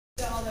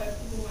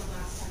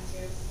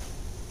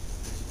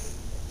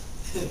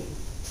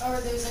Or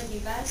there's like you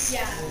guys?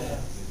 Yeah.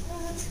 Oh,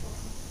 that's cool.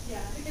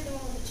 Yeah. I think the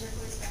one with the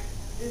turquoise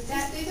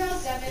background. They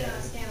tell Devin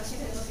Scannell, she's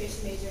an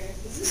illustration major.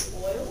 Is this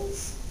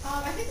oils?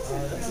 I think it's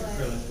That's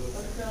acrylic.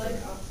 acrylic. Acrylic?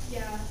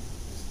 Yeah.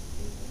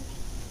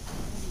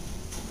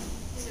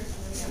 These are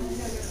fun.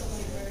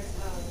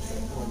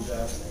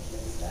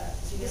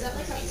 Is that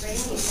like a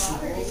rainy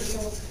water or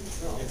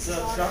It's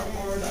a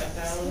chalkboard I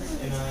found,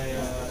 and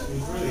it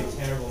was really a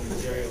terrible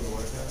material to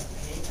work on,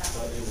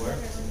 but it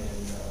worked, and then,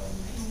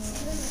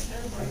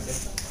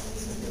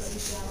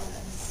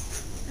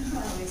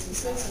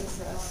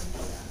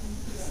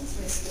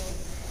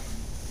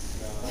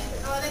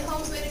 Oh, and then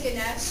Holmes made a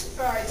Ganesh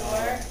for our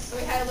door, so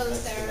we had a little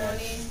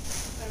ceremony.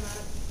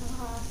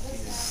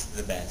 he's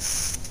the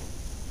best.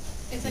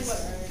 It's like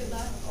what, good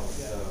luck?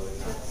 Also,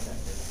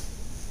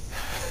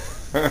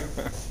 not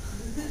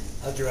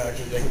I'll draw out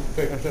your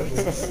picture.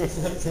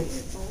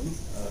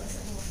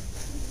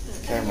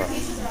 Camera.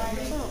 Pieces are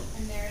writing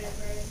and narrative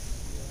writing.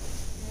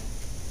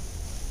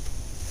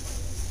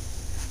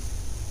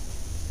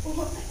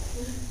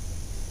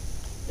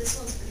 This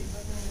one's pretty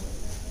fun.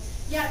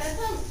 Yeah,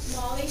 that's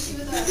Molly. She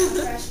was a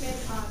freshman.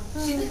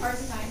 She's an arts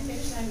and science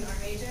major, and I'm an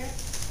art major.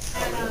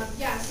 And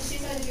yeah, so she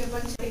decided to do a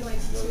bunch of like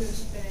two and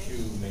she finished. You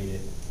made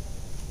it.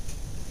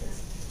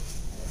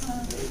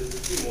 There's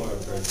a few more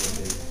of hers that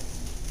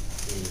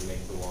they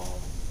make the wall.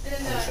 And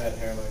then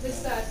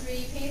this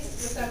 3D piece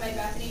was done by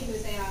Bethany,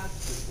 who's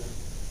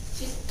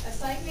she's a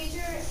psych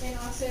major and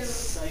also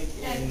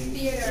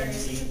theater.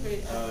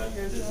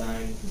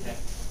 Design tech.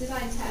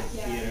 Design tech,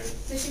 yeah. Theater.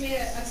 So she made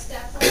a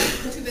step form,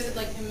 which we visited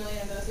like a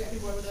million of those, we got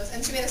bored with those.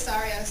 And she made a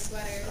sari out of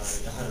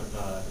sweaters.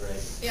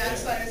 Right. Yeah, out of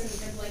sweaters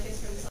and blankets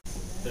from the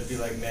There'd be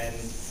like men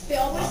They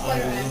all wear on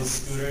sweater their little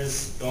vests.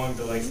 scooters going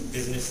to like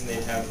business, and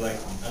they'd have like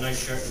a nice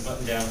shirt and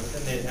button down, but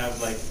then they'd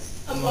have like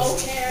A the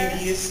most mohair,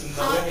 hideous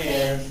hot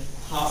mohair, pink,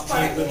 hot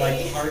pink with like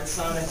sparkly. hearts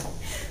on it,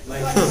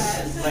 like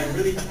Sweater. like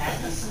really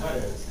tacky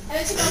sweaters. And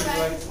then she got You'd be back.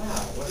 like,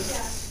 wow, what a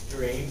Yeah.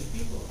 strange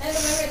people. And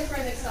then we were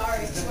for the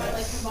sari, so we want to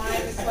like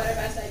combine the sweater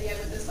vest idea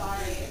with the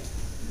sari.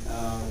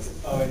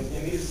 And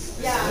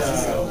these, Yeah,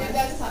 this yeah,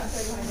 that's the top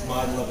story behind it.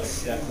 model of a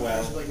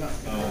stepwell. I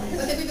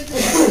think we've been told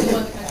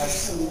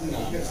that's the one in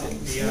the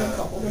country. Absolutely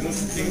not.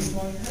 What's the biggest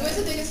one? It was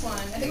the biggest one.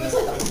 I think it was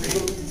like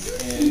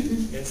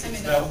And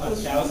it's about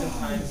 1,000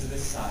 times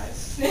this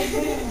size.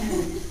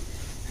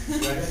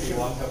 Right, if you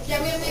walk up.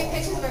 yeah, we have big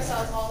pictures of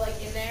ourselves all like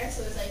in there,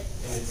 so it's like.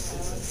 And it's a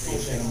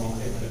full-thing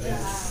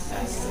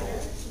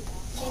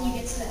Can you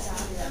get to the top?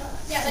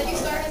 Yeah, like you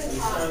start at the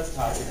top.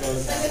 It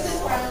goes Like this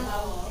is ground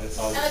level. But it's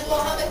all And like we'll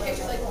have like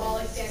pictures like we're all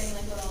like standing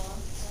like little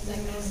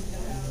segments.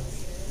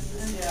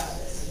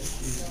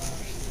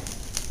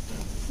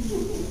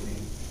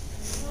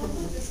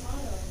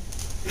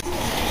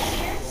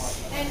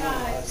 And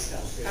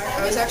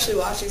I was actually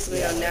watching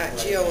something on Nat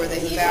Geo where they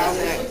found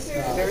that,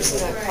 have you ever seen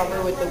that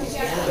cover with the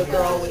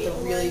girl with the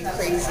really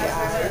crazy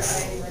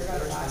eyes?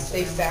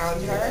 They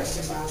found her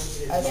as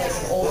like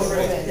an older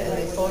woman and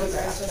they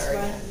photographed her.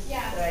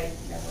 yeah.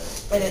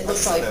 And it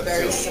looks like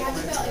very We similar.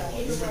 had to fill out like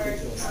paperwork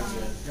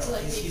to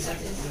like be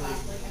accepted into class.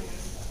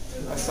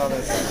 I saw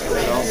that.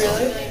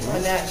 Really?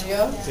 On Nat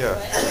Geo? Yeah.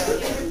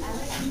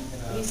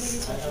 I like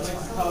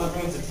to call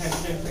everyone's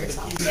attention to the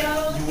people.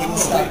 You wouldn't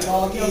stop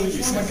talking. Oh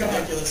my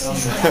God. It's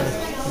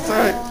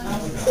alright.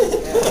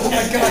 Oh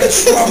my God, it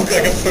sounds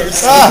like a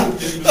person.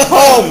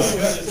 Holmes!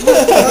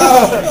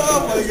 Oh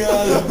my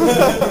God.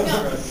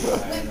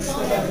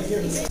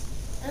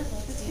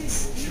 You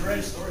should write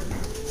a story.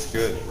 It's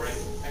good.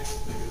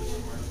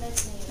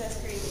 That's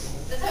crazy.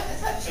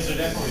 That's Because there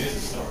definitely is a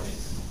story.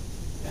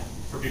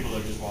 For people that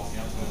are just walking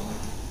up to it, like,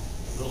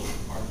 a little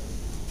part.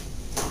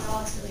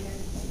 really good.